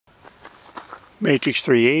Matrix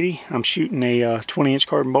 380. I'm shooting a 20-inch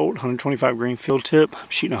carbon bolt, 125 grain field tip. I'm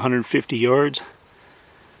shooting 150 yards.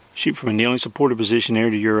 Shoot from a kneeling supported position there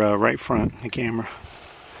to your right front of the camera.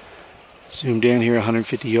 Zoom down here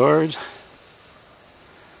 150 yards.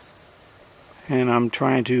 And I'm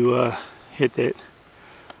trying to hit that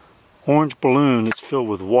orange balloon that's filled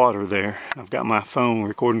with water there. I've got my phone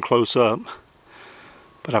recording close up,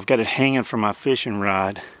 but I've got it hanging from my fishing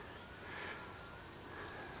rod.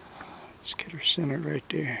 Let's get her centered right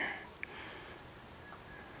there.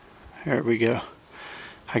 There we go.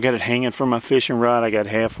 I got it hanging from my fishing rod. I got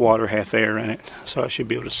half water, half air in it, so I should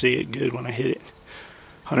be able to see it good when I hit it.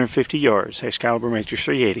 150 yards, Excalibur Matrix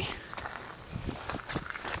 380.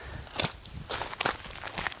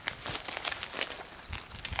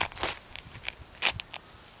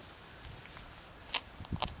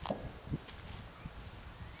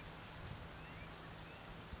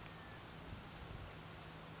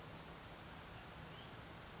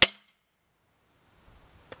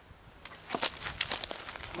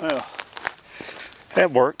 Well,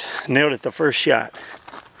 that worked. Nailed it the first shot.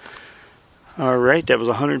 Alright, that was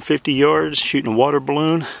 150 yards shooting a water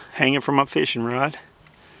balloon hanging from my fishing rod.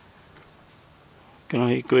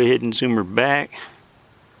 Gonna go ahead and zoom her back.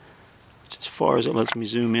 It's as far as it lets me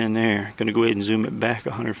zoom in there. Gonna go ahead and zoom it back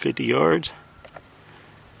 150 yards.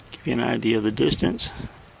 Give you an idea of the distance.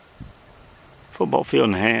 Football field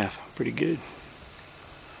and a half. Pretty good.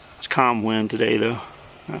 It's calm wind today though.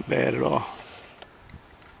 Not bad at all.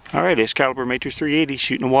 Alright, Excalibur Matrix 380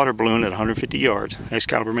 shooting a water balloon at 150 yards.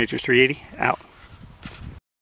 Excalibur Matrix 380 out.